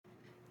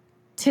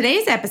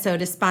Today's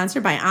episode is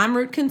sponsored by En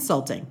Route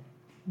Consulting.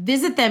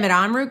 Visit them at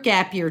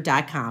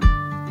enroutegapyear.com.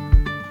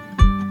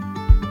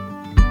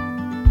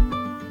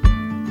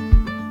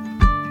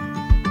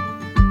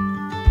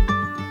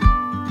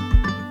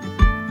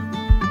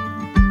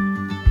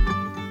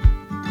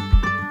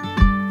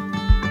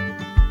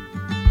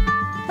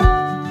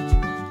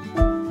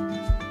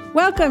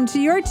 Welcome to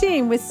Your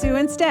Team with Sue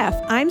and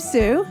Steph. I'm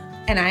Sue.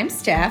 And I'm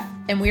Steph,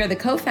 and we are the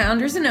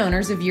co-founders and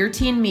owners of Your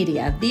Teen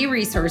Media, the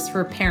resource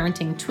for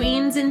parenting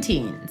tweens and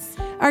teens.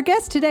 Our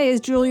guest today is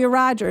Julia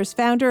Rogers,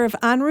 founder of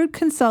En Route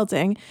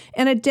Consulting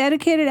and a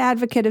dedicated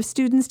advocate of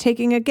students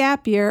taking a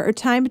gap year or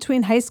time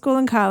between high school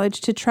and college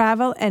to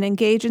travel and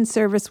engage in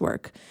service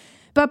work.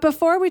 But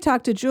before we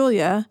talk to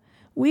Julia,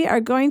 we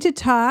are going to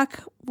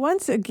talk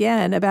once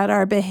again about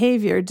our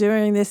behavior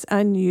during this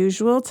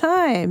unusual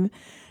time.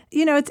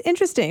 You know, it's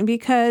interesting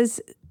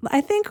because I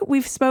think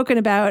we've spoken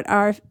about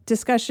our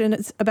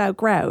discussions about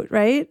grout,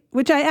 right?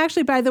 Which I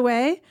actually, by the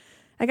way,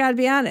 I got to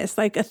be honest,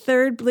 like a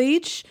third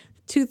bleach,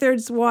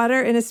 2/3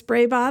 water in a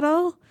spray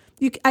bottle.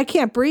 I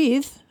can't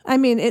breathe. I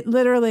mean, it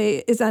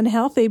literally is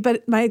unhealthy,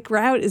 but my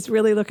grout is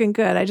really looking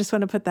good. I just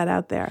want to put that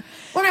out there.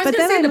 Well, I was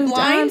going to say, the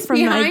blinds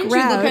behind you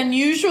look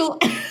unusual,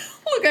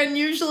 look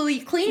unusually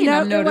clean,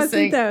 no, I'm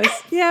noticing. It wasn't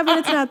those. Yeah, but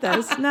it's not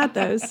those. Not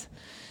those.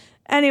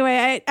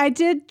 Anyway, I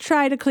did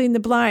try to clean the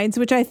blinds,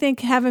 which I think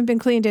haven't been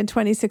cleaned in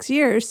 26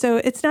 years, so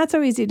it's not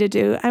so easy to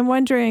do. I'm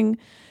wondering,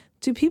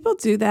 do people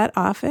do that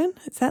often?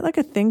 Is that like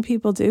a thing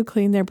people do,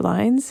 clean their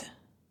blinds?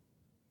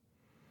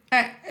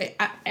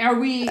 Are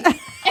we?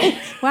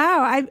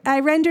 Wow, I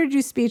rendered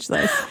you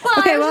speechless. Well,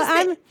 okay,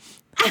 well,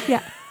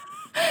 yeah.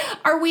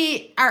 Are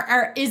we,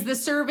 is the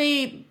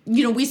survey,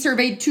 we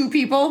surveyed 2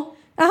 people?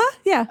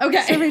 Yeah.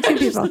 Okay. Surveyed 2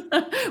 people.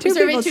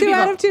 Two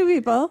out of 2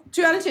 people.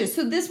 2 out of 2.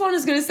 So this one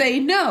is going to say,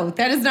 no,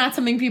 that is not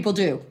something people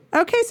do.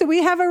 Okay, so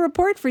we have a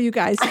report for you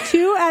guys.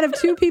 2 out of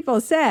 2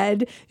 people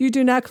said you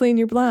do not clean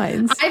your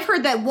blinds. I've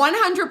heard that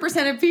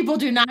 100% of people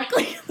do not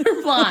clean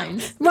their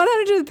blinds.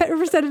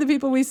 100% of the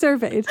people we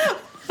surveyed.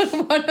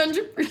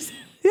 100%.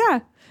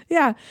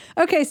 Yeah.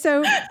 Okay,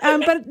 so,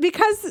 but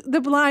because the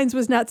blinds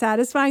was not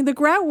satisfying, the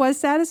grout was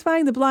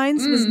satisfying, the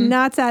blinds was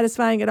not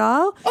satisfying at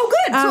all. Oh,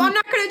 good. So I'm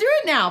not going to do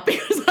it now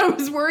because I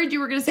was worried you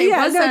were going to say it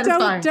was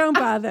satisfying. Don't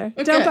bother.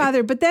 Okay. Don't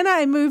bother. But then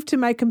I moved to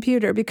my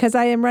computer because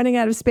I am running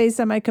out of space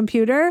on my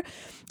computer.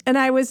 And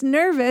I was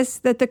nervous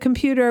that the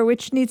computer,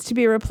 which needs to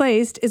be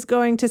replaced, is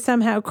going to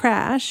somehow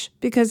crash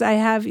because I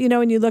have,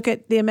 when you look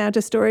at the amount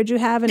of storage you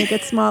have and it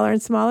gets smaller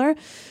and smaller.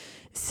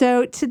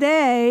 So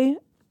today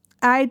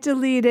I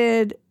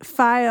deleted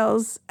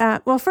files.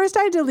 First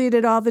I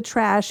deleted all the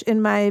trash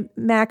in my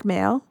Mac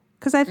Mail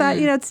because I thought,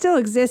 it still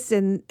exists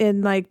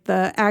in like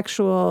the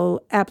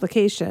actual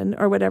application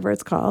or whatever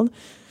it's called,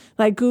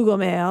 like Google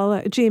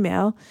Mail,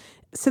 Gmail.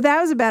 So that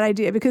was a bad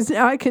idea because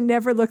now I can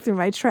never look through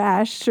my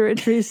trash to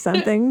retrieve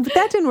something. But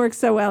that didn't work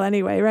so well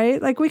anyway,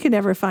 right? Like we can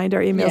never find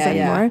our emails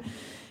anymore. Yeah.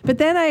 But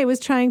then I was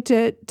trying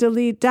to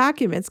delete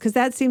documents because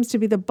that seems to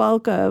be the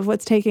bulk of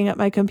what's taking up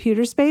my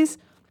computer space.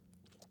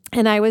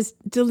 And I was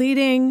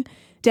deleting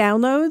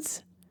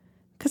downloads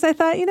because I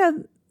thought,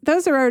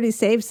 those are already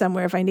saved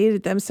somewhere if I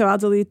needed them, so I'll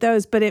delete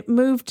those. But it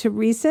moved to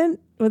recent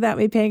without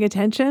me paying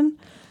attention.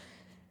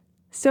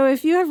 So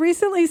if you have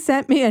recently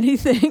sent me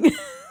anything,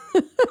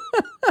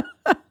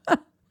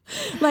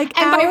 like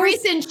by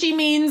recent, she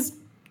means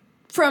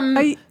from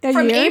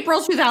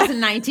April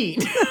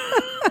 2019.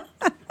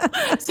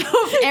 So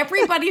if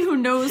everybody who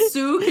knows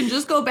Sue can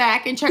just go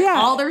back and check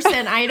all their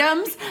sent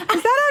items. Is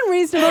that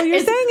unreasonable? You're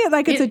saying it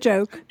like it's a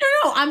joke.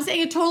 No, I'm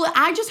saying it totally.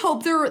 I just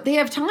hope they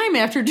have time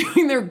after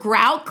doing their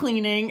grout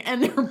cleaning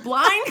and their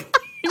blind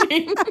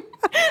cleaning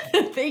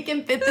that they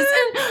can fit this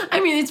in. I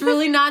mean, it's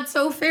really not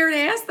so fair to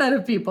ask that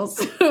of people.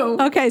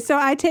 So. Okay, so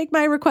I take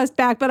my request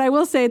back, but I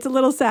will say it's a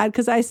little sad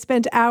because I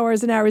spent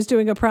hours and hours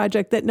doing a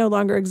project that no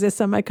longer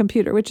exists on my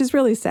computer, which is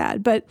really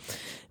sad. But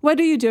what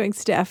are you doing,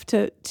 Steph,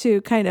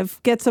 to kind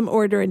of get some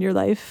order in your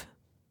life?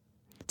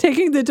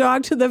 Taking the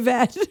dog to the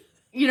vet.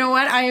 You know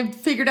what? I have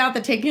figured out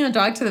that taking a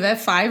dog to the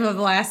vet 5 of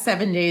the last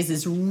 7 days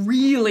is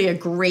really a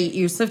great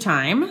use of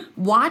time.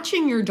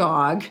 Watching your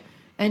dog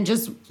and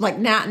just like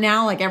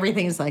now like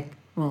everything is like,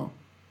 well,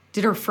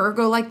 did her fur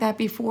go like that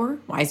before?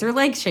 Why is her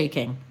leg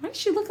shaking? Why does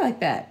she look like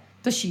that?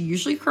 Does she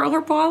usually curl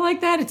her paw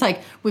like that? It's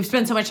like we've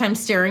spent so much time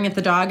staring at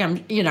the dog.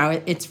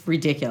 It's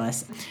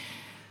ridiculous.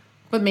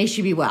 But may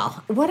she be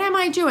well. What am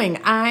I doing?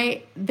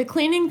 The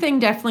cleaning thing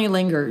definitely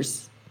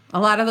lingers. A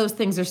lot of those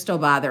things are still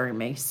bothering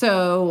me.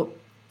 So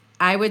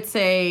I would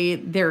say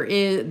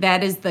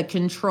that is the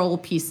control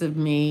piece of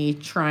me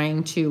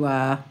trying to.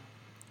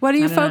 What are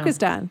you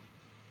focused on?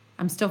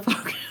 I'm still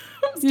focused.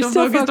 You're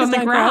still focused on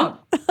the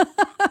grout.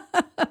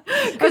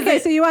 Okay,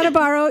 so do you want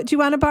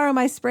to borrow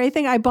my spray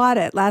thing? I bought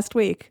it last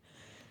week.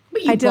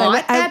 But you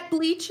bought that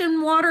bleach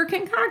and water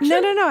concoction?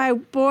 No.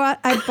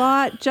 I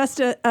bought just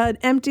an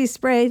empty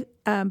spray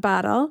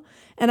bottle,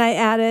 and I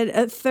added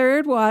a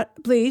third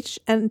bleach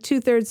and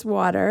 2/3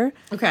 water.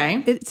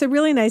 Okay. It's a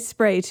really nice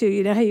spray too.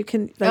 You know how you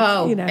can,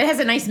 it has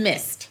a nice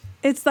mist.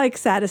 It's like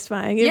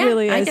satisfying. It Yeah,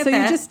 really I is. get So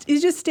that. you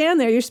just stand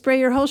there, you spray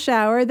your whole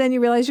shower, then you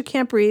realize you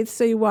can't breathe,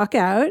 so you walk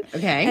out.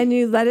 Okay. And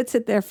you let it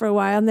sit there for a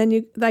while, and then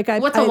you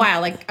What's a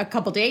while? Like a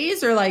couple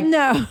days or like?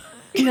 No.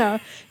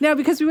 No,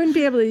 because we wouldn't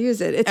be able to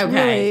use it. It's Okay.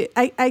 really,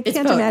 I can't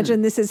potent.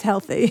 imagine this is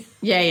healthy.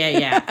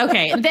 Yeah.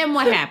 Okay. And then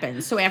what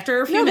happens? So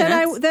after a few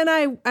minutes. Then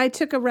I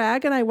took a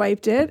rag and I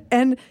wiped it.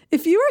 And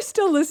if you are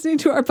still listening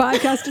to our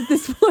podcast at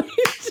this point,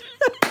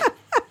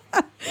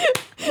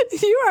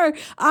 you are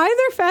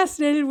either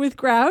fascinated with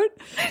grout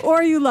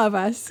or you love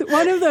us.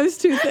 One of those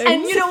two things.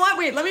 And you know what?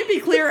 Wait, let me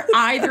be clear.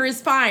 Either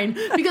is fine.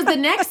 Because the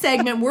next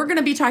segment, we're going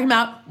to be talking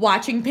about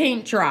watching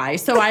paint dry.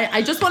 So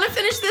I just want to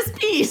finish this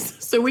piece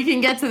so we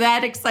can get to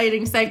that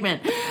exciting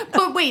segment.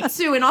 But wait,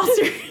 Sue, in all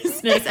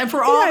seriousness, and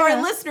for all of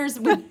our listeners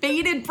with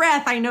bated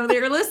breath, I know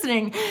they're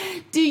listening.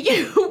 Do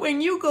you,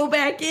 when you go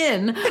back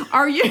in,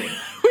 are you...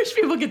 Which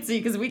people can see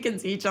because we can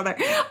see each other.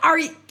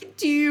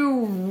 Do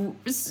you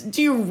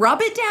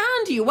rub it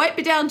down? Do you wipe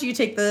it down? Do you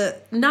take the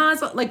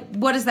nozzle? Like,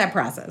 what is that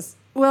process?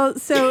 Well,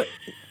 so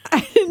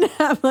I didn't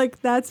have like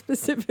that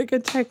specific a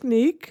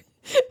technique,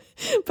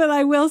 but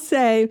I will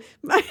say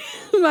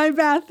my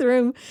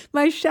bathroom,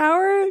 my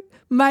shower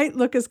might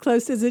look as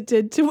close as it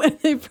did to when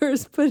they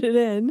first put it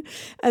in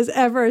as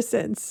ever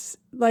since.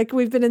 Like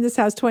we've been in this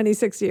house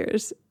 26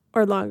 years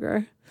or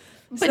longer.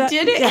 But So,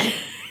 did it? yeah.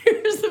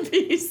 Here's the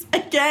piece.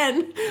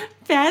 Again,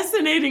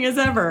 fascinating as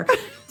ever.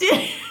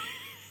 The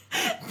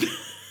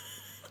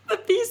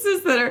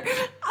pieces that are,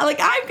 like,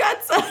 I've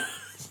got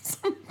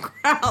some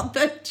crowd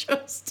that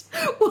just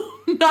will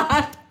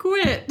not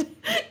quit.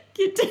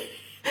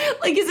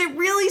 Like, is it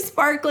really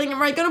sparkling?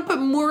 Am I going to put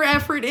more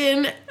effort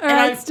in? All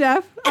right,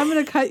 Steph, I'm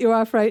going to cut you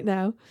off right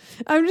now.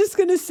 I'm just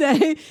going to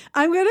say,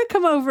 I'm going to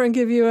come over and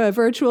give you a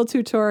virtual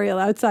tutorial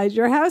outside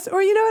your house.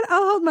 Or you know what?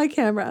 I'll hold my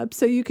camera up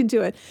so you can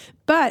do it.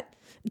 But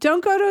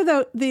don't go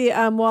to the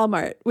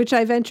Walmart, which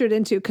I ventured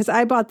into because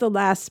I bought the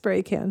last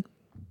spray can.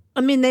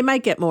 I mean, they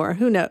might get more.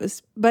 Who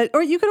knows?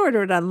 Or you can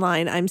order it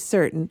online, I'm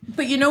certain.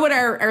 But you know what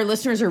our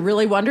listeners are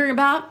really wondering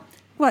about?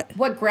 What?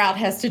 What grout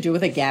has to do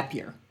with a gap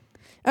year.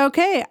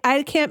 Okay,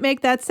 I can't make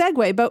that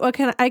segue, but what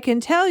I can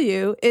tell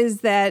you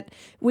is that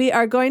we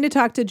are going to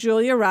talk to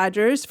Julia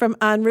Rogers from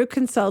En Route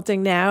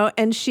Consulting now,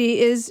 and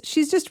she's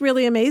just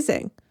really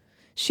amazing.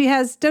 She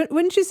has,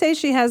 wouldn't you say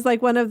she has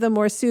like one of the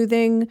more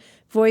soothing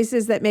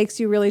voices that makes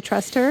you really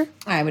trust her?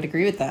 I would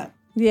agree with that.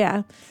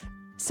 Yeah.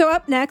 So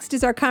up next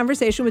is our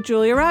conversation with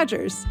Julia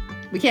Rogers.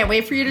 We can't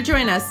wait for you to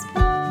join us.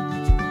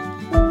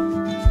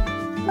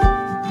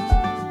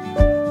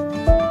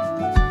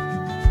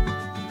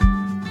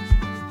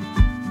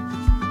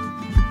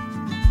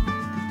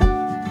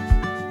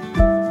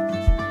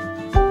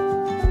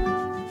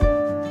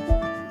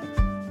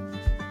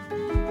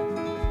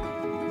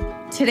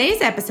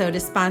 Today's episode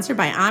is sponsored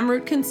by En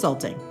Route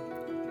Consulting.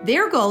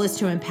 Their goal is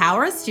to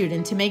empower a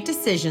student to make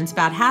decisions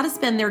about how to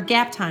spend their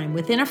gap time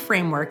within a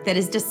framework that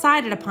is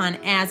decided upon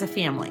as a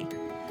family.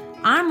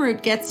 En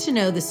Route gets to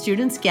know the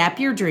students' gap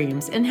year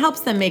dreams and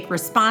helps them make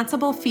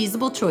responsible,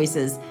 feasible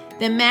choices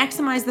that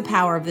maximize the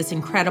power of this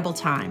incredible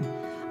time.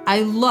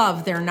 I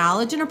love their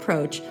knowledge and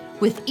approach,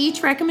 with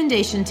each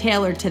recommendation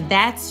tailored to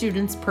that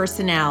student's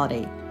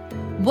personality.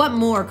 What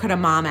more could a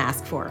mom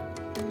ask for?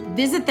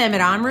 Visit them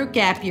at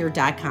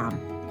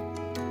enroutegapyear.com.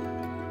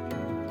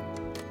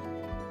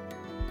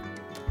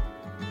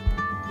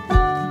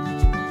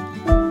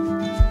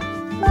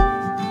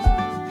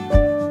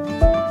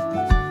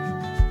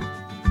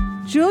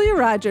 Julia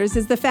Rogers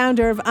is the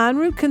founder of En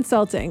Route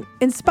Consulting,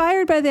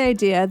 inspired by the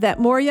idea that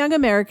more young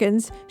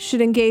Americans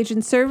should engage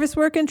in service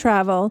work and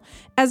travel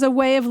as a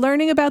way of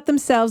learning about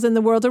themselves and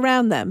the world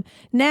around them.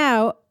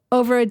 Now,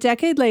 over a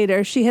decade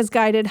later, she has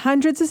guided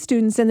hundreds of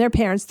students and their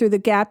parents through the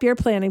gap year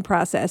planning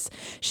process.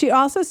 She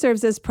also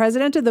serves as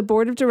president of the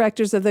board of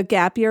directors of the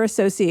Gap Year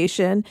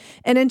Association.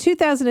 And in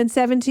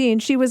 2017,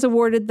 she was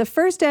awarded the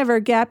first ever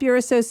Gap Year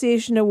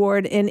Association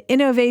Award in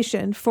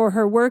Innovation for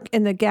her work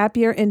in the gap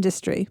year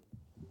industry.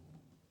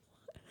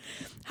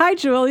 Hi,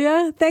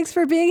 Julia. Thanks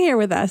for being here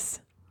with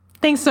us.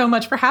 Thanks so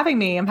much for having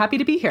me. I'm happy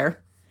to be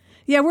here.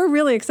 Yeah, we're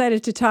really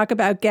excited to talk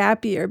about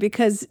gap year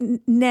because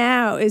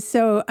now is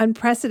so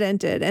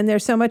unprecedented and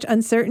there's so much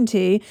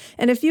uncertainty.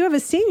 And if you have a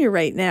senior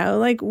right now,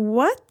 like,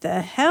 what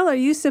the hell are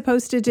you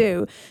supposed to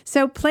do?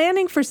 So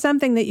planning for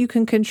something that you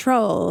can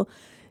control.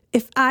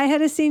 If I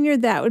had a senior,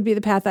 that would be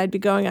the path I'd be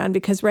going on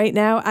because right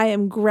now I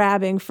am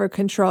grabbing for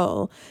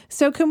control.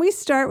 So can we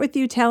start with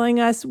you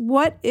telling us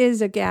what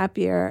is a gap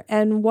year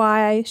and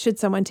why should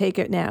someone take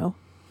it now?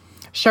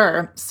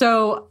 Sure.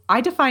 So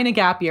I define a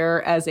gap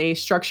year as a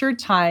structured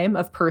time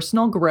of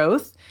personal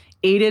growth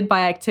aided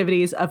by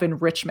activities of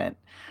enrichment.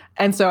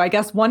 And so I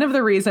guess one of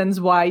the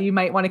reasons why you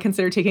might want to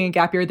consider taking a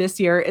gap year this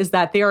year is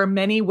that there are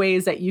many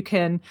ways that you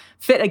can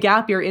fit a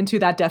gap year into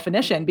that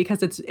definition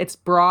because it's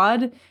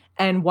broad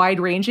and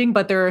wide-ranging,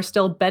 but there are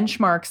still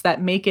benchmarks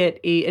that make it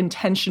an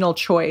intentional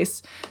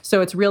choice. So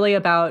it's really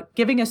about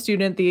giving a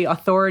student the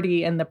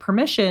authority and the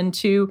permission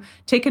to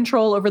take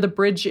control over the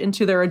bridge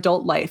into their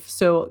adult life.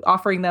 So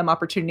offering them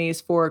opportunities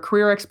for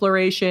career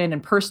exploration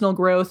and personal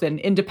growth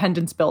and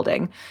independence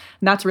building.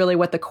 And that's really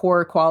what the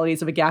core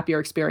qualities of a gap year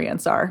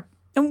experience are.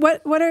 And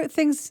what are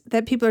things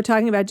that people are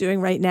talking about doing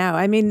right now?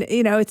 I mean,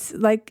 it's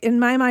like in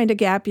my mind, a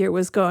gap year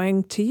was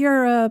going to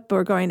Europe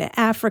or going to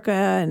Africa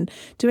and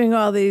doing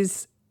all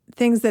these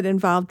things that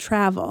involve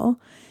travel.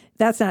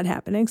 That's not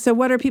happening. So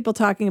what are people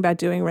talking about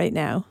doing right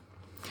now?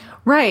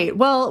 Right.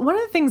 Well, one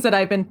of the things that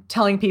I've been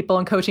telling people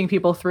and coaching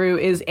people through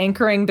is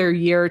anchoring their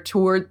year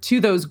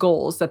to those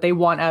goals that they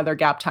want out of their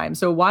gap time.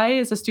 So why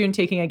is a student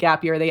taking a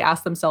gap year? They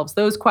ask themselves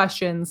those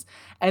questions.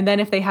 And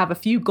then if they have a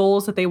few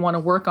goals that they want to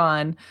work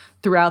on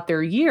throughout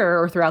their year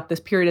or throughout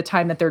this period of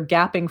time that they're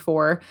gapping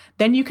for,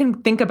 then you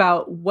can think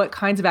about what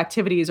kinds of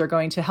activities are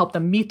going to help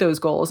them meet those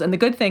goals. And the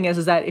good thing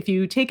is that if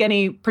you take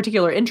any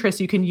particular interest,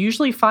 you can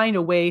usually find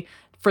a way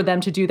for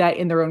them to do that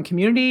in their own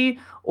community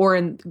or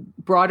in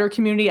broader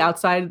community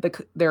outside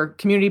their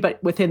community,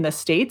 but within the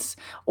states,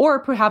 or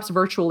perhaps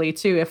virtually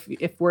too,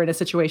 if we're in a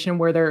situation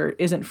where there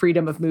isn't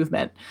freedom of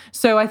movement.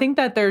 So I think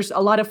that there's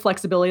a lot of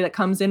flexibility that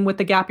comes in with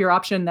the gap year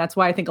option. That's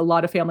why I think a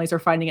lot of families are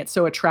finding it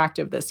so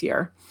attractive this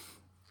year.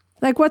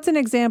 Like, what's an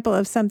example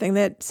of something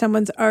that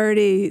someone's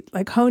already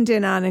honed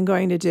in on and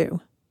going to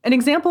do? An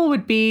example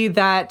would be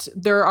that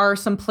there are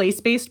some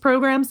place-based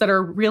programs that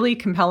are really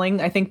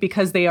compelling, I think,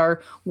 because they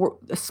are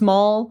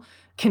small,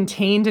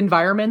 contained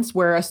environments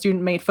where a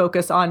student may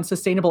focus on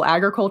sustainable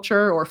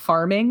agriculture or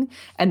farming,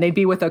 and they'd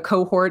be with a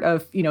cohort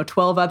of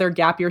 12 other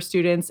gap year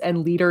students and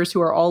leaders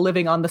who are all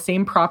living on the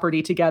same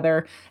property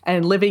together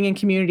and living in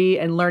community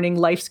and learning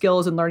life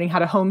skills and learning how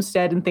to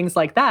homestead and things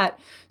like that.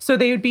 So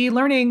they would be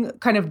learning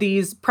kind of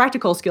these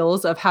practical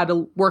skills of how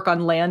to work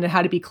on land and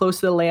how to be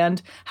close to the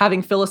land,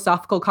 having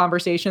philosophical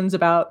conversations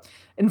about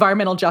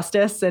environmental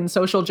justice and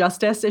social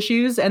justice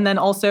issues, and then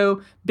also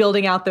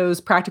building out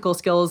those practical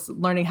skills,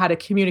 learning how to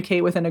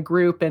communicate within a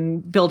group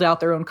and build out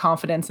their own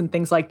confidence and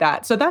things like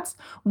that. So that's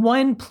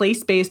one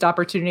place-based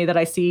opportunity that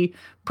I see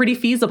pretty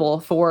feasible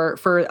for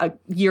a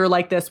year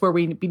like this, where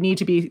we need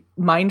to be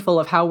mindful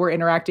of how we're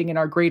interacting in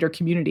our greater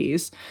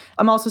communities.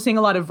 I'm also seeing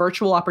a lot of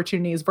virtual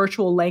opportunities,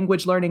 virtual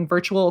language learning,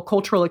 virtual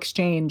cultural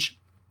exchange,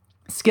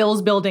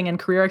 skills building, and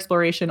career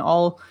exploration,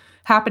 all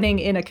happening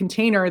in a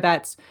container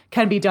that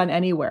can be done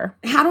anywhere.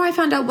 How do I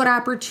find out what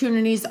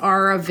opportunities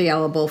are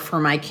available for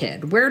my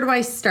kid? Where do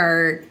I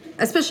start?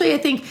 Especially, I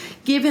think,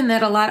 given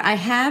that I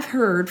have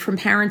heard from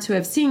parents who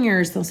have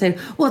seniors, they'll say,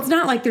 well, it's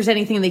not like there's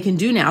anything they can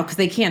do now because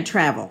they can't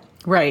travel.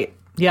 Right.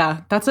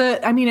 Yeah,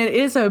 it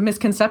is a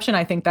misconception,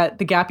 I think, that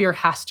the gap year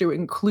has to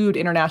include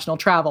international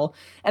travel.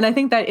 And I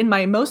think that in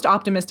my most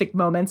optimistic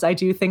moments, I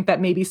do think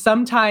that maybe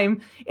sometime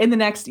in the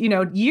next,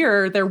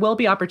 year, there will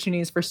be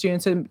opportunities for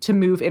students to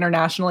move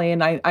internationally.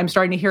 And I'm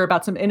starting to hear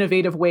about some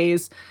innovative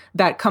ways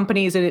that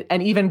companies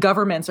and even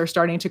governments are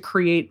starting to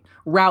create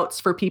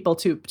routes for people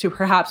to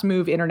perhaps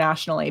move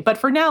internationally. But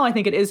for now, I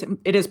think it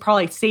is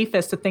probably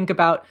safest to think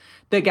about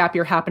the gap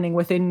year happening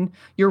within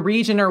your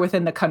region or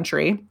within the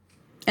country.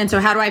 And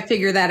so how do I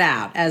figure that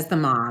out as the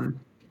mom?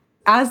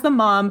 As the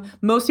mom,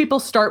 most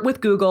people start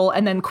with Google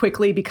and then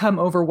quickly become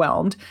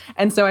overwhelmed.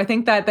 And so I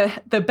think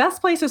that the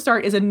best place to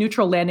start is a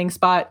neutral landing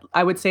spot.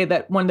 I would say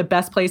that one of the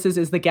best places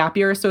is the Gap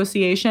Year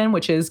Association,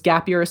 which is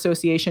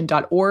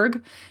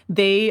gapyearassociation.org.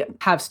 They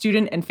have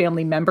student and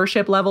family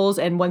membership levels.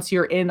 And once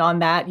you're in on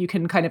that, you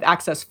can kind of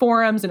access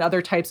forums and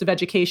other types of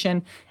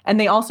education. And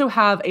they also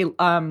have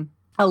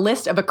a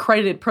list of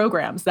accredited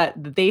programs that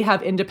they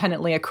have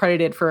independently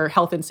accredited for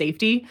health and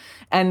safety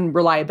and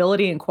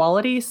reliability and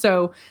quality.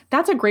 So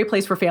that's a great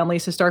place for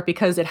families to start,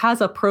 because it has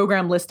a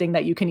program listing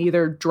that you can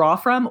either draw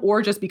from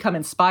or just become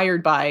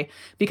inspired by,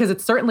 because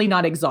it's certainly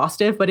not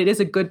exhaustive, but it is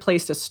a good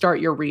place to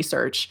start your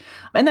research.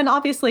 And then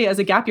obviously, as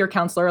a gap year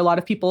counselor, a lot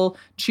of people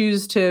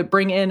choose to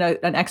bring in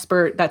an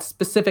expert that's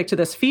specific to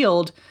this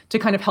field to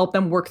kind of help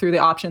them work through the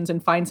options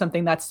and find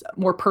something that's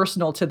more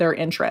personal to their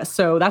interests.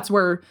 So that's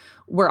where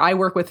I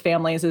work with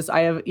families is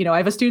I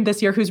have a student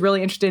this year who's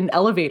really interested in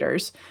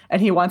elevators,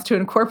 and he wants to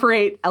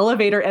incorporate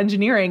elevator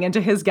engineering into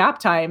his gap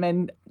time.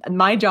 And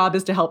my job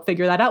is to help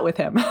figure that out with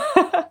him.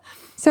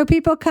 So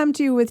people come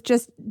to you with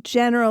just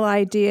general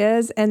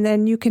ideas, and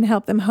then you can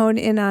help them hone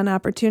in on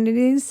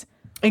opportunities?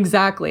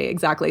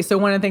 Exactly. So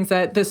one of the things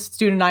that this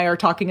student and I are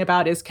talking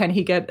about is, can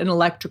he get an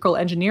electrical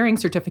engineering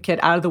certificate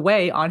out of the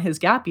way on his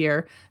gap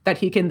year that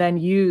he can then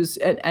use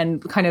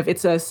and kind of,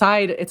 it's a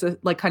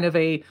kind of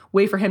a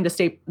way for him to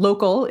stay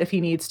local if he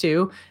needs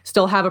to,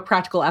 still have a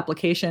practical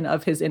application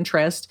of his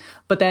interest.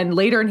 But then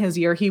later in his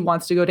year, he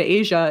wants to go to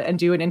Asia and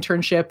do an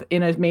internship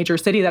in a major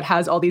city that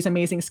has all these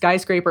amazing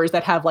skyscrapers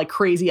that have like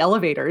crazy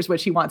elevators,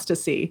 which he wants to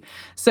see.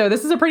 So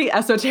this is a pretty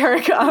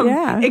esoteric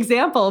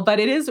example,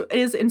 but it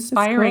is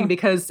inspiring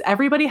because because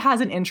everybody has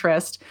an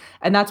interest.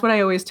 And that's what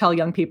I always tell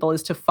young people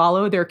is to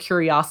follow their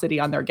curiosity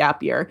on their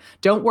gap year.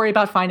 Don't worry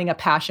about finding a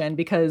passion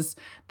because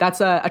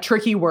that's a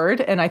tricky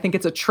word. And I think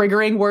it's a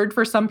triggering word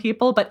for some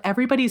people, but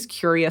everybody's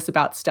curious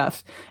about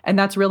stuff. And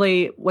that's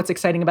really what's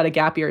exciting about a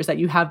gap year is that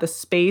you have the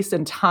space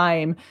and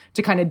time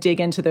to kind of dig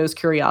into those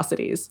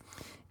curiosities.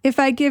 If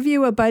I give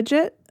you a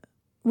budget,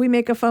 we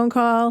make a phone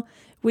call,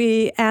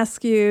 we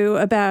ask you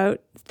about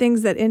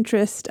things that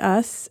interest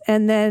us,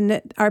 and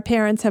then our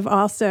parents have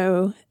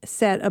also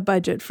set a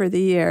budget for the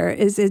year.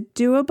 Is it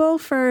doable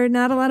for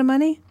not a lot of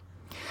money?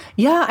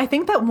 Yeah, I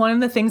think that one of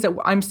the things that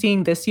I'm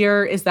seeing this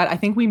year is that I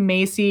think we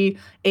may see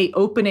a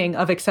opening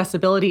of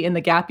accessibility in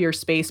the gap year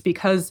space,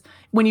 because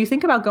when you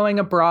think about going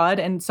abroad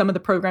and some of the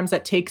programs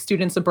that take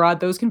students abroad,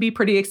 those can be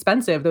pretty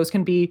expensive. Those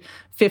can be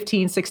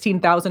 $15,000,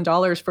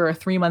 $16,000 for a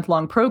 3-month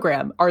long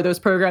program. Are those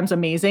programs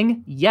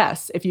amazing?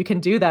 Yes. If you can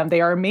do them, they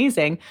are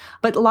amazing.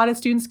 But a lot of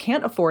students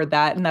can't afford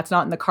that, and that's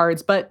not in the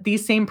cards. But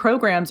these same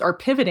programs are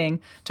pivoting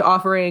to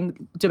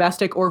offering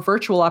domestic or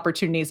virtual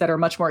opportunities that are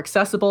much more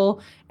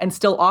accessible and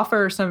still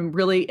offer some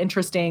really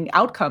interesting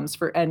outcomes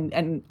for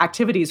and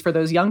activities for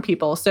those young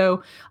people.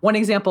 So one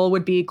example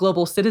would be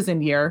Global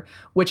Citizen Year,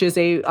 which is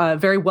a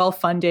very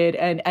well-funded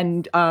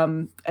and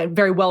a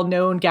very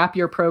well-known gap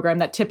year program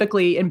that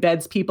typically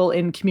embeds people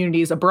in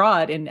communities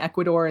abroad in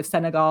Ecuador and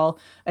Senegal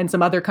and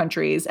some other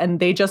countries. And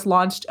they just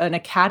launched an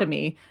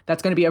academy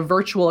that's going to be a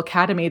virtual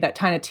academy that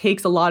kind of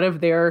takes a lot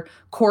of their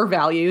core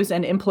values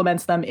and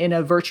implements them in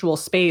a virtual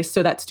space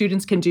so that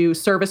students can do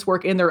service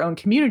work in their own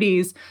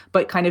communities,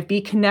 but kind of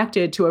be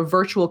connected to a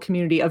virtual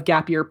community of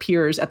gap year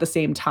peers at the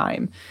same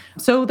time.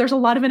 So there's a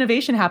lot of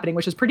innovation happening,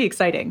 which is pretty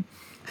exciting.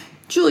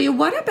 Julia,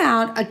 what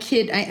about a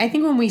kid? I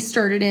think when we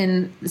started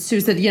in, Sue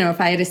said,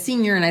 if I had a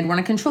senior and I'd want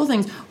to control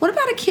things, what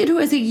about a kid who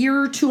has a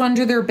year or two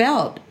under their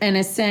belt and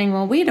is saying,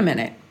 well, wait a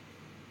minute,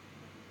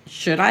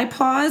 should I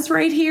pause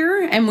right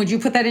here? And would you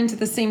put that into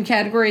the same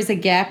category as a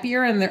gap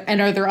year? And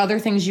are there other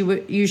things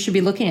you should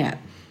be looking at?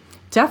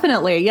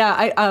 Definitely,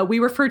 yeah. We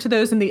refer to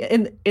those in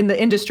the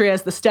industry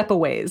as the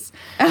step-aways.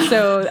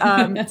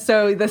 So,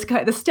 so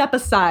the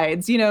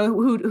step-asides,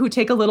 who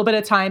take a little bit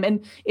of time.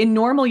 And in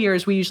normal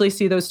years, we usually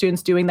see those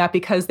students doing that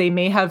because they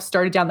may have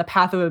started down the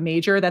path of a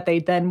major that they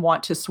then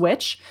want to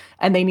switch,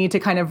 and they need to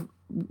kind of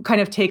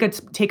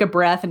take a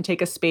breath and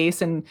take a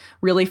space and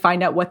really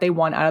find out what they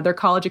want out of their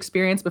college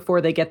experience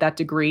before they get that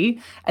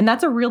degree. And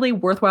that's a really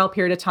worthwhile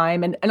period of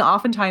time. And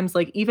oftentimes,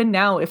 like even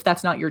now, if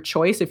that's not your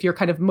choice, if you're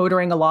kind of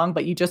motoring along,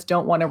 but you just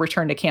don't want to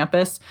return to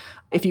campus,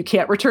 if you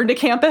can't return to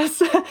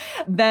campus,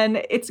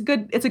 then it's a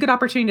good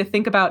opportunity to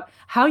think about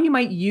how you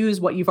might use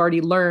what you've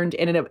already learned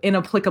in an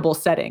applicable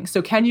setting.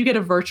 So can you get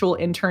a virtual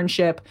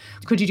internship?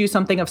 Could you do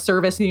something of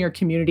service in your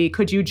community?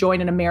 Could you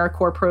join an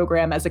AmeriCorps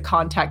program as a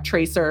contact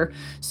tracer?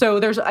 So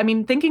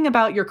thinking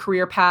about your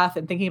career path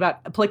and thinking about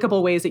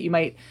applicable ways that you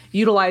might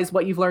utilize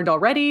what you've learned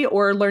already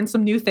or learn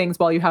some new things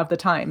while you have the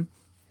time.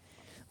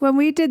 When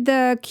we did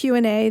the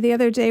Q&A the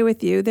other day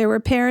with you, there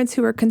were parents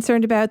who were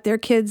concerned about their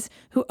kids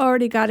who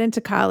already got into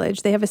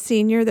college. They have a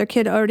senior, their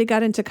kid already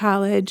got into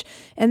college,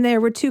 and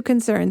there were two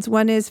concerns.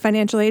 One is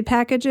financial aid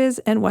packages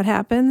and what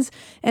happens,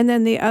 and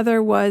then the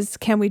other was,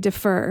 can we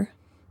defer?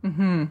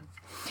 Mm-hmm.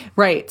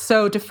 Right.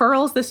 So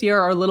deferrals this year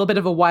are a little bit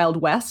of a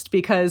wild west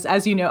because,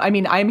 as you know,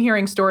 I'm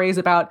hearing stories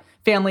about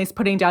families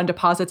putting down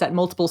deposits at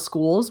multiple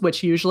schools,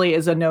 which usually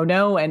is a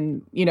no-no.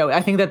 And,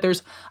 I think that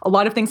there's a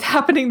lot of things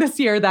happening this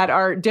year that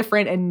are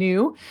different and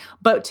new.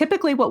 But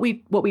typically what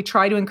we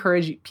try to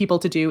encourage people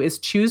to do is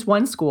choose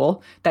one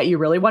school that you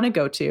really want to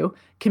go to,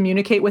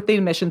 communicate with the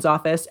admissions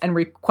office, and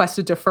request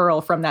a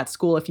deferral from that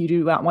school if you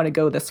do not want to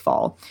go this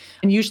fall.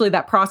 And usually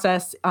that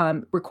process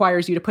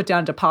requires you to put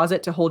down a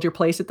deposit to hold your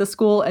place at the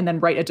school and then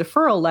write a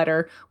deferral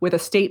letter with a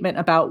statement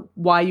about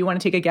why you want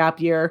to take a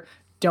gap year.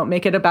 Don't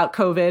make it about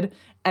COVID,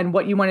 and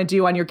what you want to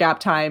do on your gap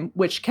time,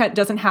 which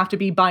doesn't have to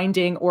be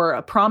binding or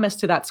a promise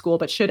to that school,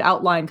 but should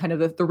outline kind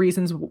of the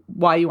reasons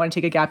why you want to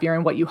take a gap year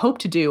and what you hope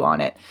to do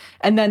on it.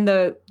 And then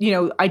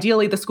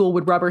ideally the school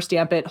would rubber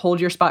stamp it,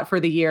 hold your spot for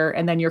the year,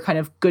 and then you're kind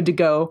of good to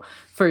go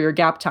for your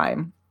gap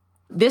time.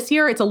 This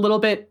year, it's a little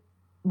bit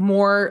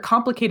more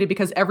complicated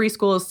because every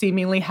school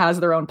seemingly has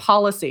their own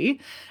policy.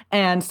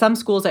 And some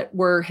schools that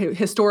were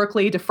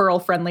historically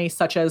deferral friendly,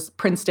 such as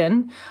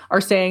Princeton,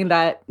 are saying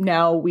that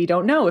now we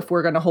don't know if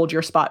we're going to hold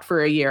your spot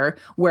for a year.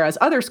 Whereas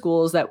other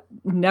schools that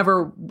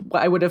never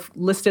I would have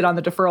listed on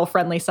the deferral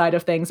friendly side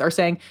of things are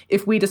saying,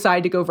 if we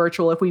decide to go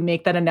virtual, if we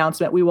make that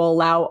announcement, we will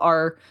allow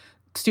our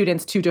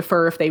students to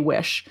defer if they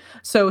wish.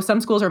 So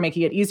some schools are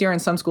making it easier and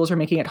some schools are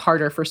making it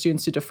harder for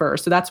students to defer.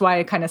 So that's why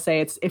I kind of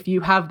say it's, if you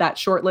have that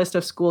short list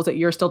of schools that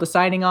you're still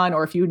deciding on,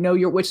 or if you know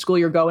which school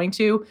you're going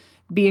to,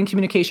 be in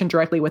communication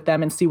directly with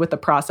them and see what the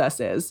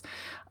process is.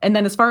 And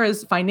then as far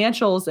as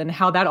financials and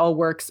how that all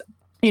works,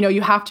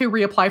 you have to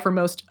reapply for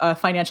most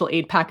financial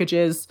aid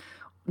packages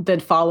the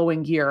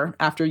following year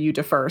after you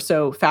defer.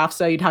 So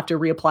FAFSA, you'd have to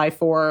reapply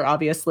for,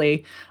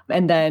 obviously,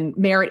 and then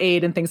merit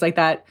aid and things like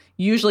that.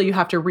 Usually you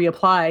have to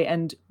reapply,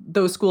 and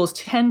those schools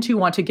tend to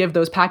want to give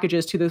those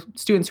packages to the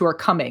students who are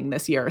coming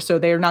this year. So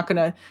they're not going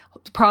to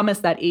promise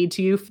that aid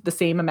to you the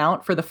same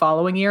amount for the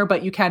following year,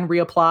 but you can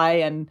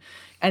reapply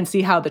and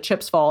see how the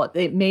chips fall.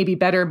 It may be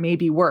better, may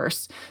be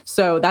worse.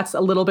 So that's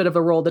a little bit of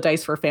a roll of the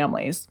dice for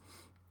families.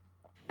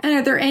 And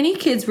are there any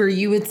kids where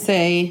you would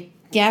say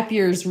gap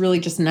year is really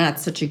just not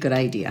such a good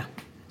idea?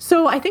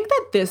 So I think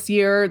that this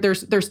year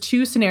there's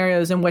two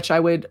scenarios in which I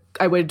would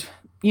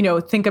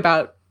think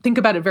about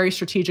it very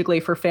strategically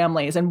for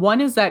families. And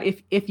one is that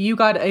if you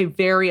got a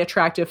very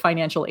attractive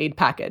financial aid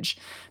package,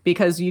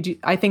 because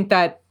I think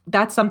that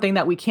that's something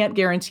that we can't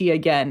guarantee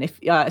again,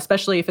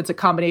 especially if it's a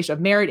combination of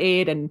merit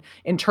aid and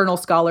internal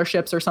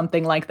scholarships or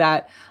something like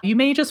that. You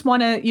may just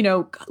want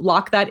to,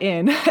 lock that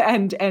in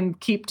and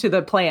keep to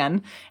the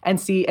plan and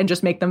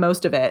just make the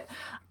most of it.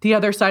 The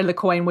other side of the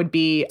coin would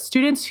be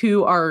students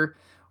who are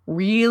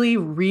really,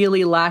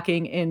 really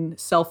lacking in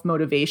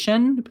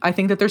self-motivation. I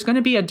think that there's going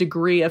to be a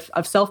degree of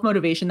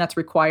self-motivation that's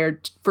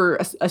required for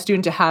a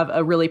student to have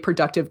a really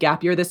productive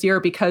gap year this year,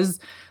 because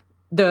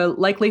the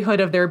likelihood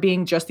of there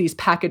being just these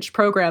packaged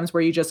programs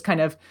where you just kind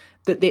of,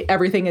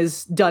 everything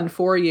is done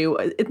for you,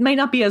 it might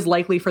not be as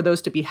likely for those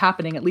to be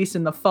happening, at least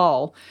in the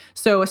fall.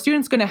 So a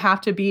student's going to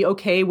have to be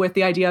okay with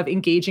the idea of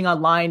engaging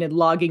online and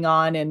logging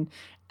on and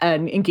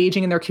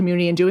engaging in their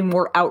community and doing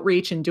more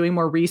outreach and doing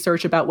more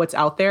research about what's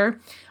out there.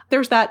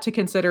 There's that to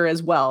consider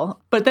as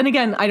well. But then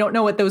again, I don't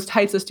know what those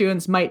types of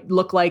students might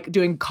look like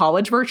doing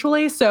college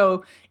virtually.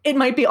 So it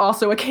might be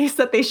also a case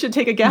that they should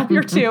take a gap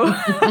year too.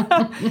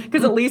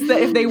 Because at least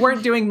if they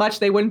weren't doing much,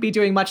 they wouldn't be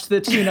doing much to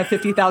the tune of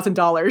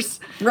 $50,000.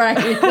 Right.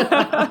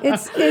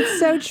 It's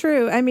so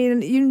true. I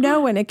mean,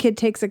 when a kid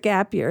takes a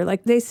gap year,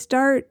 like they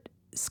start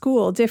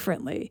school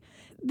differently.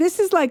 This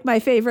is like my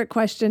favorite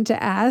question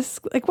to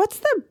ask. Like, what's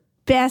the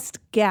best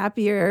gap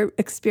year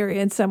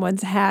experience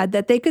someone's had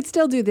that they could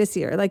still do this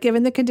year? Like,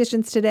 given the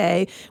conditions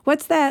today,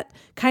 what's that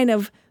kind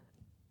of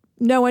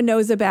no one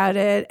knows about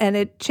it and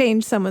it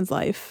changed someone's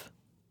life?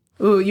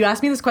 Ooh, you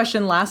asked me this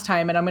question last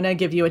time, and I'm going to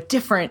give you a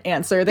different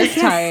answer this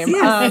time.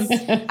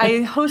 Yes.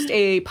 I host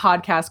a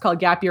podcast called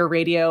Gap Year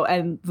Radio,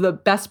 and the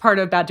best part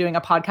about doing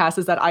a podcast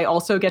is that I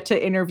also get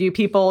to interview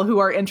people who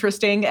are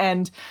interesting,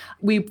 and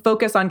we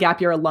focus on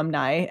Gap Year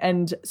alumni.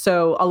 And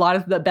so a lot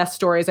of the best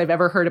stories I've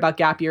ever heard about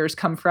gap years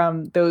come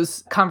from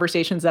those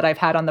conversations that I've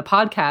had on the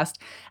podcast.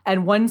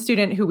 And one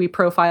student who we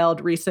profiled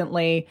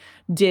recently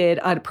did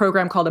a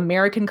program called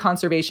American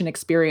Conservation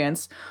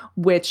Experience,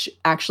 which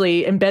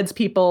actually embeds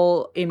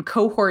people in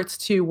cohorts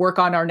to work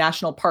on our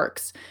national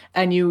parks.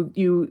 And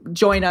you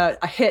join a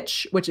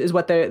hitch, which is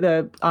what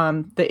the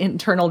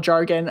internal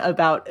jargon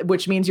about,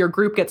 which means your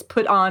group gets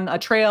put on a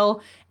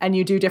trail and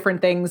you do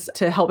different things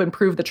to help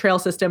improve the trail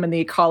system and the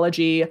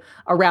ecology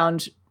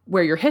around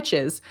where your hitch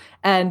is.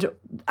 And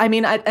I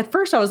mean, at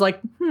first I was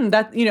like,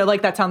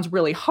 that sounds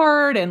really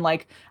hard. And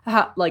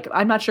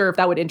I'm not sure if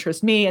that would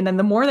interest me. And then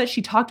the more that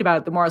she talked about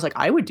it, the more I was like,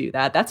 I would do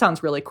that. That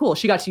sounds really cool.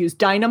 She got to use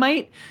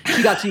dynamite.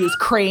 She got to use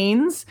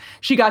cranes.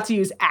 She got to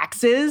use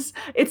axes.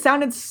 It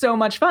sounded so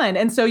much fun.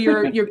 And so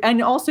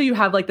and also you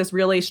have like this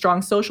really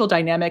strong social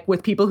dynamic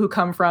with people who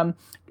come from,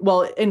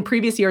 in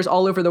previous years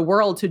all over the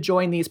world to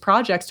join these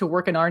projects to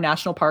work in our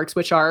national parks,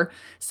 which are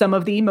some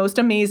of the most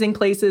amazing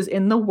places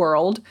in the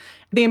world.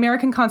 The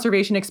American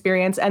Conservation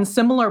Experience and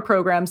similar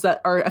programs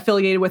that are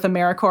affiliated with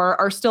AmeriCorps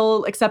are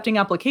still accepting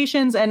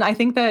applications. And I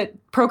think that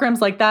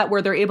programs like that,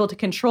 where they're able to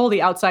control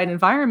the outside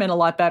environment a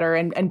lot better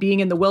and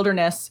being in the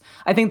wilderness,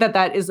 I think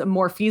that is a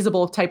more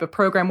feasible type of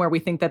program where we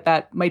think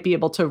that might be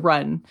able to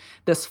run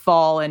this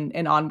fall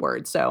and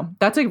onward. So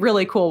that's a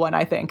really cool one,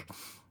 I think.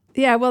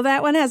 Yeah, well,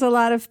 that one has a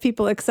lot of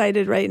people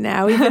excited right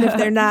now, even if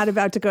they're not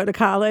about to go to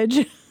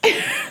college.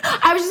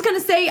 I was just going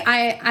to say,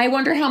 I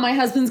wonder how my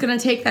husband's going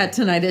to take that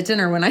tonight at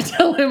dinner when I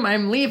tell him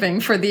I'm leaving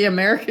for the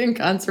American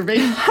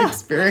Conservation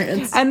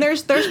Experience. And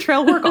there's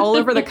trail work all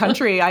over the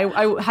country.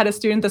 I had a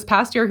student this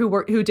past year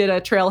who did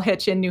a trail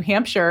hitch in New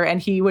Hampshire,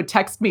 and he would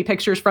text me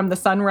pictures from the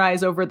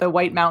sunrise over the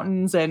White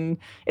Mountains, and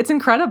it's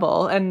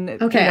incredible.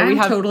 And okay, I'm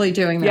totally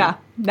doing that. Yeah,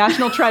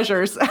 national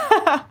treasures.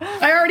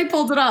 I already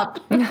pulled it up.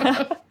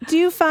 Do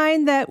you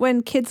find that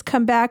when kids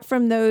come back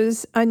from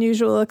those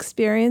unusual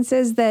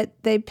experiences that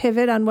they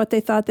pivot on what they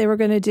thought they were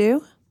going to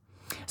do?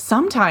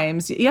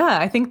 Sometimes, yeah.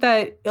 I think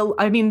that,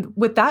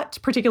 with that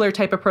particular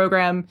type of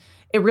program,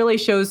 it really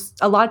shows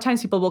a lot of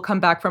times people will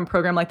come back from a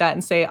program like that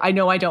and say, I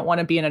know I don't want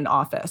to be in an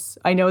office.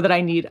 I know that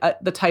I need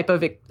the type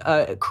of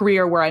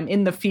career where I'm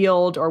in the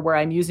field or where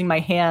I'm using my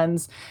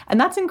hands.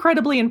 And that's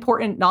incredibly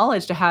important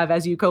knowledge to have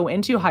as you go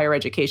into higher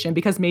education,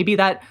 because maybe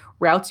that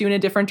routes you in a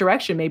different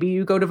direction. Maybe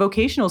you go to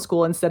vocational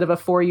school instead of a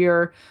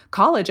 4-year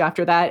college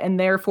after that, and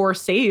therefore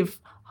save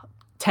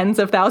tens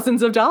of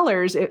thousands of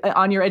dollars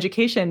on your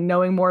education,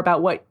 knowing more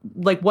about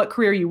what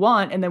career you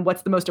want, and then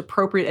what's the most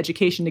appropriate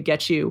education to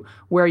get you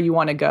where you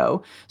want to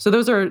go. So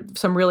those are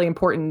some really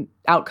important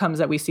outcomes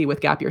that we see with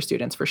gap year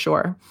students for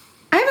sure.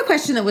 I have a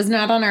question that was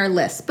not on our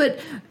list,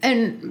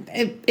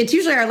 it's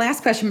usually our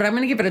last question, but I'm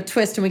going to give it a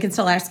twist and we can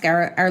still ask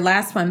our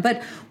last one.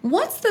 But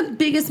what's the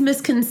biggest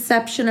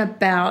misconception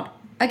about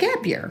a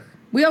gap year?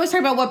 We always talk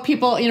about what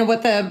people,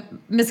 what the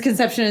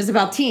misconception is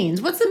about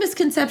teens. What's the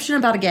misconception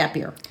about a gap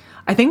year?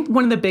 I think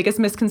one of the biggest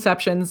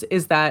misconceptions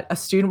is that a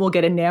student will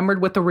get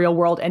enamored with the real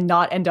world and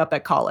not end up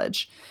at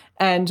college.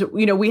 And,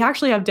 we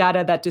actually have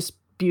data that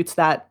disputes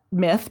that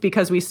myth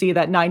because we see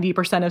that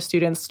 90% of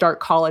students start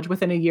college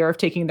within a year of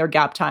taking their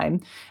gap time.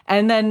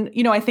 And then,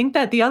 I think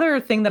that the other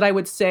thing that I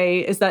would say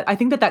is that I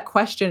think that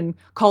question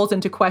calls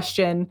into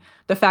question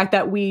the fact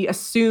that we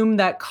assume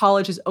that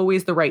college is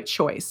always the right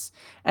choice.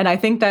 And I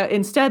think that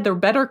instead, the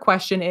better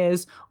question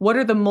is, what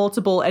are the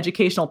multiple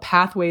educational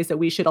pathways that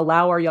we should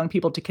allow our young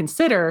people to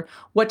consider?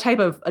 What type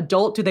of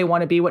adult do they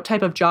want to be? What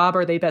type of job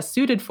are they best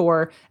suited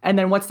for? And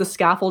then what's the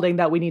scaffolding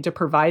that we need to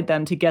provide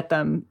them to get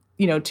them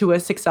to a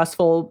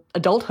successful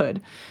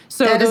adulthood.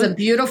 So that is a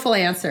beautiful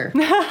answer.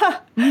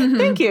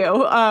 Thank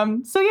you.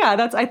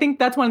 I think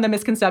that's one of the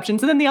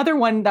misconceptions. And then the other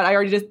one that I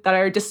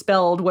already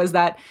dispelled was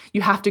that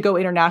you have to go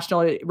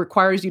international. It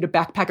requires you to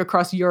backpack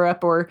across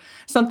Europe or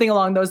something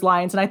along those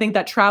lines. And I think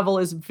that travel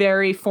is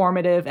very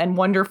formative and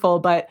wonderful,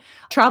 but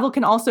travel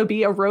can also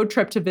be a road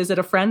trip to visit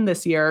a friend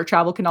this year.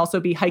 Travel can also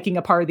be hiking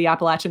a part of the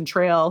Appalachian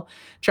Trail.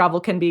 Travel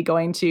can be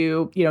going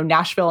to,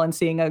 Nashville and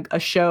seeing a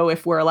show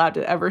if we're allowed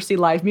to ever see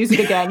live music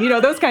again,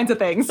 those kinds of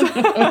things.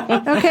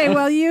 Okay,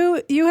 well,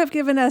 you have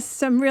given us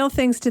some real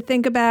things to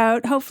think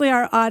about. Hopefully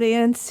our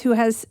audience who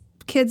has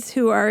kids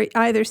who are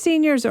either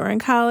seniors or in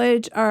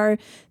college are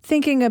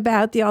thinking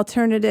about the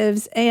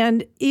alternatives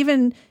and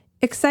even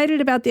excited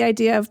about the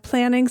idea of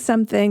planning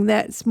something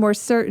that's more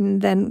certain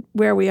than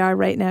where we are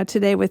right now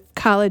today with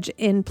college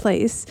in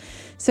place.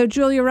 So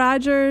Julia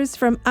Rogers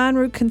from En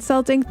Route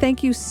Consulting,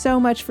 thank you so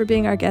much for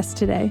being our guest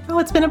today. Oh,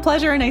 it's been a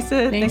pleasure. Nice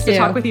to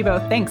talk with you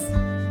both. Thanks.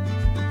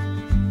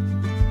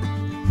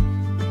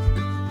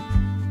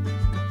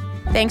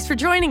 Thanks for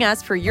joining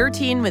us for Your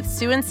Teen with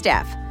Sue and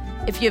Steph.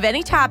 If you have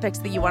any topics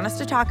that you want us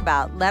to talk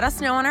about, let us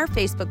know on our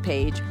Facebook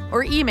page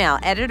or email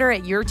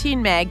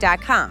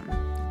editor@yourteenmag.com.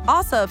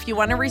 Also, if you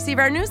want to receive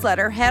our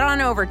newsletter, head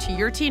on over to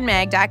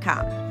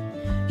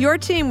yourteenmag.com. Your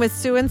Teen with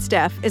Sue and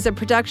Steph is a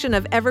production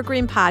of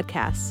Evergreen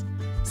Podcasts.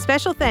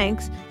 Special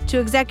thanks to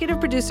executive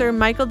producer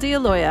Michael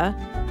D'Aloia,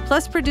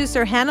 plus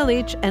producer Hannah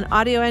Leach and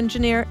audio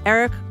engineer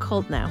Eric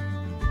Koltnow.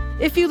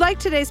 If you like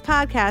today's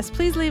podcast,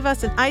 please leave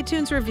us an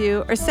iTunes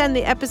review or send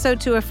the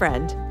episode to a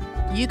friend.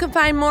 You can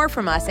find more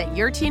from us at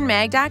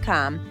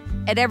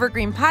yourteenmag.com, at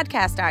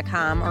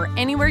evergreenpodcast.com, or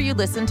anywhere you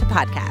listen to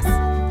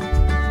podcasts.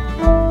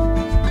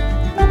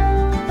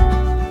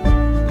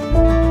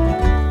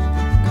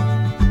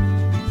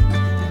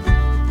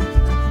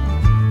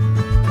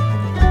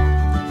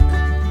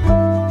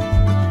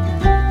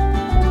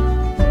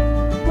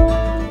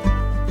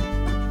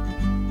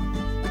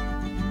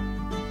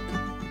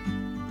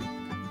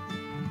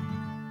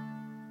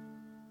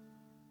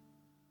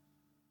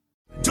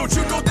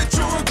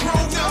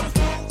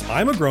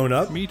 I'm a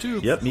grown-up. Me too.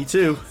 Yep, me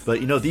too. But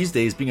these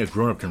days being a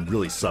grown-up can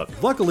really suck.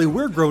 Luckily,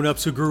 we're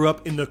grown-ups who grew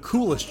up in the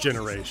coolest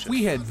generation.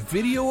 We had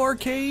video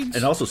arcades.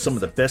 And also some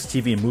of the best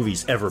TV and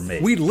movies ever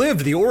made. We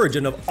lived the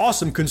origin of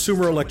awesome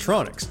consumer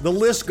electronics. The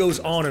list goes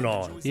on and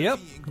on. Yep,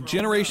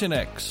 Generation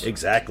X.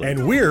 Exactly.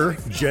 And we're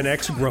Gen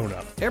X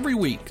grown-up. Every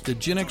week, the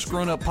Gen X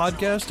Grown Up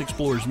podcast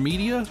explores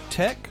media,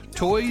 tech,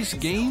 toys,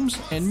 games,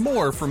 and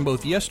more from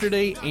both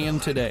yesterday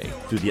and today.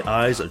 Through the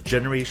eyes of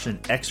Generation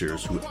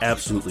Xers who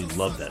absolutely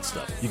love that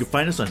stuff. You can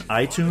find us on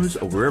iTunes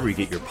or wherever you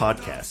get your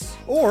podcasts.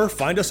 Or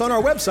find us on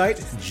our website,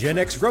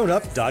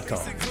 genxgrownup.com.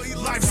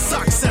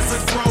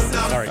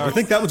 All right, you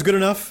think that was good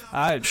enough?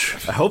 I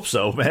hope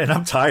so, man.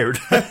 I'm tired.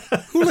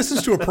 Who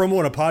listens to a promo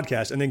on a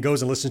podcast and then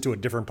goes and listens to a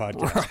different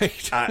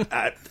podcast?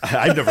 Right.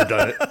 I've never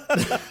done it.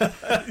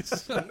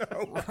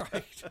 No.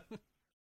 Right.